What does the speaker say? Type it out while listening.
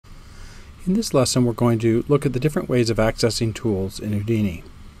In this lesson, we're going to look at the different ways of accessing tools in Houdini.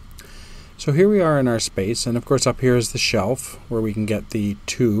 So here we are in our space, and of course up here is the shelf where we can get the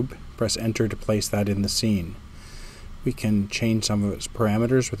tube. Press enter to place that in the scene. We can change some of its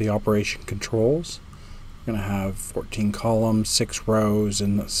parameters with the operation controls. We're going to have 14 columns, 6 rows,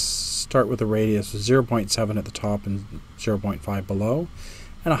 and let's start with a radius of 0.7 at the top and 0.5 below,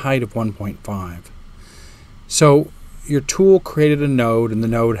 and a height of 1.5. So your tool created a node, and the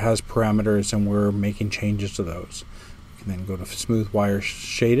node has parameters, and we're making changes to those. We can then go to Smooth Wire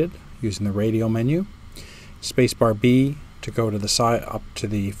Shaded using the Radial menu. Spacebar B to go to the side, up to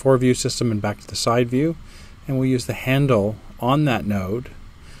the four-view system and back to the side view, and we'll use the handle on that node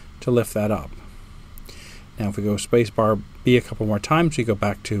to lift that up. Now if we go Spacebar B a couple more times, we go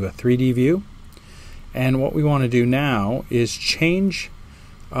back to a 3D view, and what we want to do now is change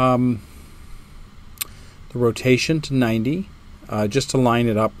the rotation to 90, just to line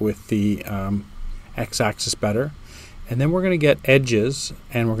it up with the x-axis better. And then we're going to get edges,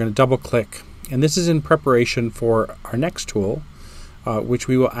 and we're going to double click. And this is in preparation for our next tool, which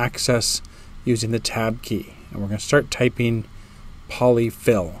we will access using the tab key. And we're going to start typing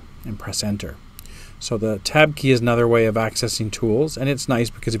polyfill and press enter. So the tab key is another way of accessing tools, and it's nice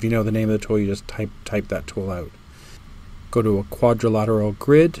because if you know the name of the tool, you just type that tool out. Go to a quadrilateral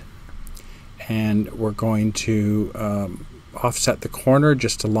grid, and we're going to offset the corner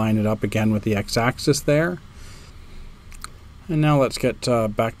just to line it up again with the x-axis there. And now let's get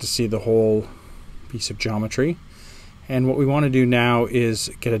back to see the whole piece of geometry. And what we want to do now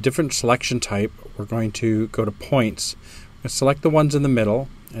is get a different selection type. We're going to go to points. We're going to select the ones in the middle,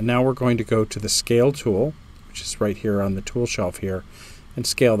 and now we're going to go to the scale tool, which is right here on the tool shelf here, and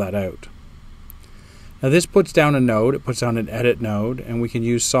scale that out. Now this puts down a node, it puts down an edit node, and we can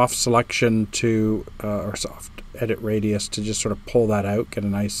use soft selection to, or soft edit radius to just sort of pull that out, get a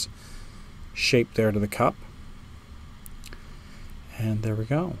nice shape there to the cup. And there we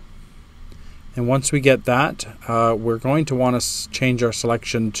go. And once we get that, we're going to want to change our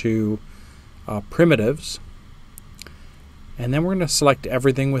selection to primitives. And then we're going to select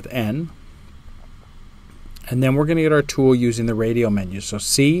everything with N. And then we're going to get our tool using the Radial menu. So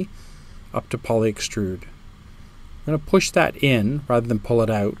C up to poly extrude. I'm going to push that in rather than pull it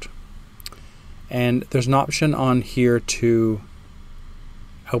out. And there's an option on here to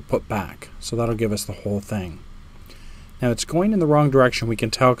output back. So that'll give us the whole thing. Now it's going in the wrong direction. We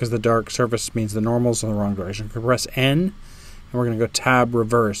can tell because the dark surface means the normal's in the wrong direction. We can press N, and we're going to go tab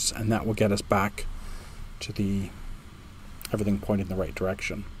reverse, and that will get us back to the everything pointing in the right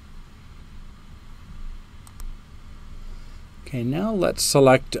direction. Okay, now let's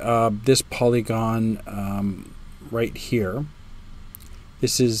select this polygon right here.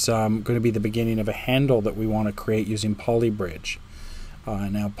 This is going to be the beginning of a handle that we want to create using Polybridge.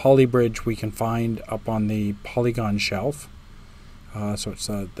 Now Polybridge we can find up on the polygon shelf. So it's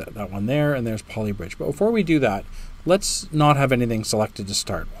that one there, and there's Polybridge. But before we do that, let's not have anything selected to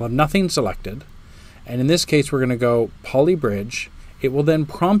start. We'll have nothing selected. And in this case, we're going to go Polybridge. It will then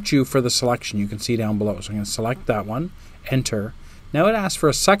prompt you for the selection you can see down below. So I'm going to select that one, enter. Now it asks for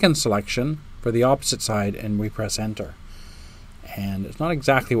a second selection for the opposite side, and we press enter. And it's not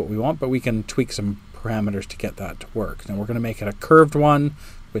exactly what we want, but we can tweak some parameters to get that to work. Now we're going to make it a curved one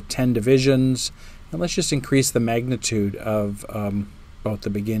with 10 divisions, and let's just increase the magnitude of both the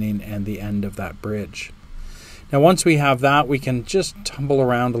beginning and the end of that bridge. Now once we have that, we can just tumble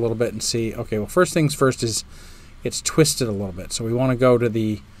around a little bit and see, okay, well first things first is it's twisted a little bit, so we want to go to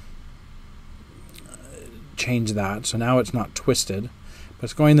the change that, so now it's not twisted, but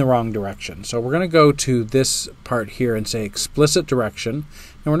it's going the wrong direction. So we're going to go to this part here and say explicit direction.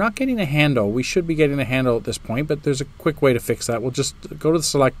 Now we're not getting a handle. We should be getting a handle at this point, but there's a quick way to fix that. We'll just go to the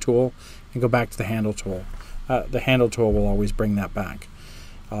select tool and go back to the handle tool. The handle tool will always bring that back.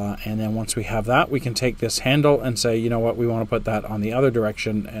 And then once we have that, we can take this handle and say, you know what, we want to put that on the other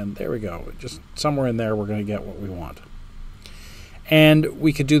direction, and there we go. Just somewhere in there we're going to get what we want. And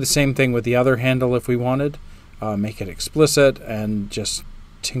we could do the same thing with the other handle if we wanted. Make it explicit and just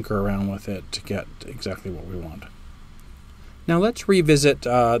tinker around with it to get exactly what we want. Now let's revisit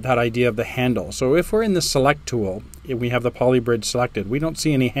that idea of the handle. So if we're in the select tool and we have the Polybridge selected, we don't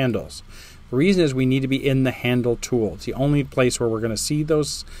see any handles. The reason is we need to be in the handle tool. It's the only place where we're going to see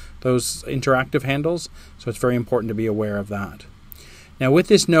those interactive handles, so it's very important to be aware of that. Now with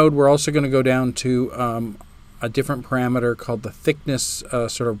this node, we're also going to go down to a different parameter called the thickness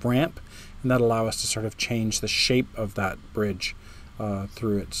sort of ramp, and that'll allow us to sort of change the shape of that bridge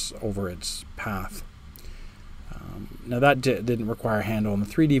over its path. Now that didn't require a handle in the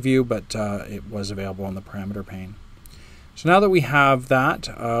 3D view, but it was available on the parameter pane. So now that we have that,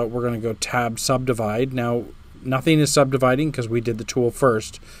 we're going to go Tab Subdivide. Now, nothing is subdividing because we did the tool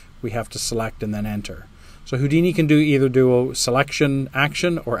first. We have to select and then enter. So Houdini can either do a selection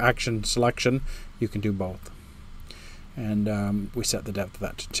action or action selection. You can do both. And we set the depth of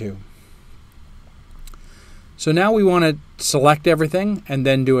that to 2. So now we want to select everything and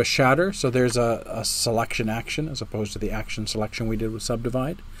then do a shatter. So there's a selection action as opposed to the action selection we did with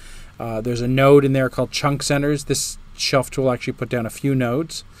Subdivide. There's a node in there called Chunk Centers. This shelf tool actually put down a few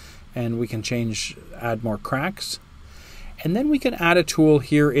nodes, and we can add more cracks. And then we can add a tool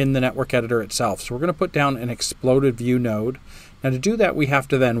here in the network editor itself. So we're going to put down an exploded view node. Now to do that, we have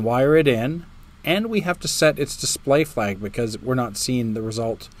to then wire it in, and we have to set its display flag because we're not seeing the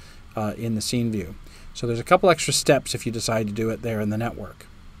result in the scene view. So there's a couple extra steps if you decide to do it there in the network.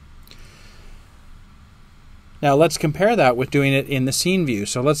 Now let's compare that with doing it in the scene view.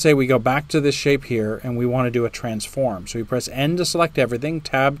 So let's say we go back to this shape here and we want to do a transform. So we press N to select everything,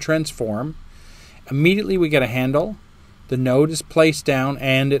 Tab Transform. Immediately we get a handle. The node is placed down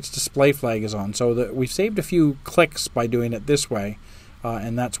and its display flag is on. So we've saved a few clicks by doing it this way,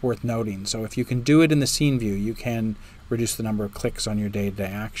 and that's worth noting. So if you can do it in the scene view, you can reduce the number of clicks on your day-to-day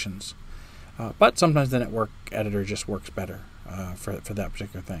actions. But sometimes the network editor just works better for that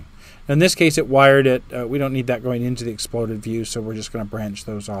particular thing. Now in this case, it wired it. We don't need that going into the exploded view, so we're just going to branch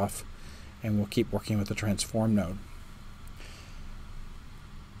those off, and we'll keep working with the transform node.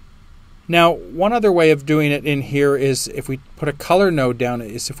 Now, one other way of doing it in here is if we put a color node down,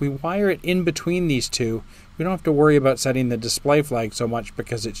 is if we wire it in between these two, we don't have to worry about setting the display flag so much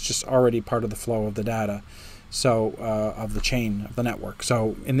because it's just already part of the flow of the data, so of the chain of the network.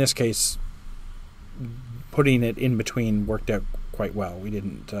 So in this case, putting it in between worked out quite well. We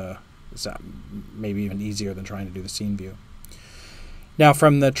didn't, maybe even easier than trying to do the scene view. Now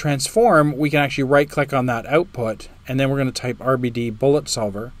from the transform, we can actually right click on that output, and then we're going to type RBD bullet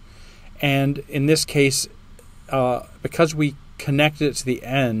solver. And in this case, because we connected it to the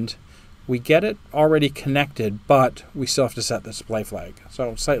end, we get it already connected, but we still have to set the display flag.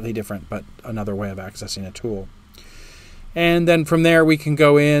 So slightly different, but another way of accessing a tool. And then from there, we can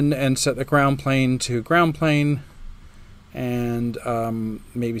go in and set the ground plane to ground plane, and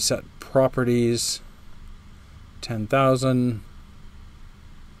maybe set properties 10,000,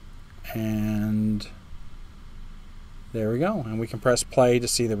 and there we go. And we can press play to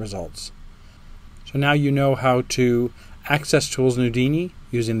see the results. So now you know how to access tools in Houdini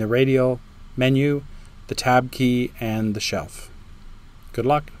using the Radial menu, the Tab key, and the shelf. Good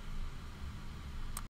luck.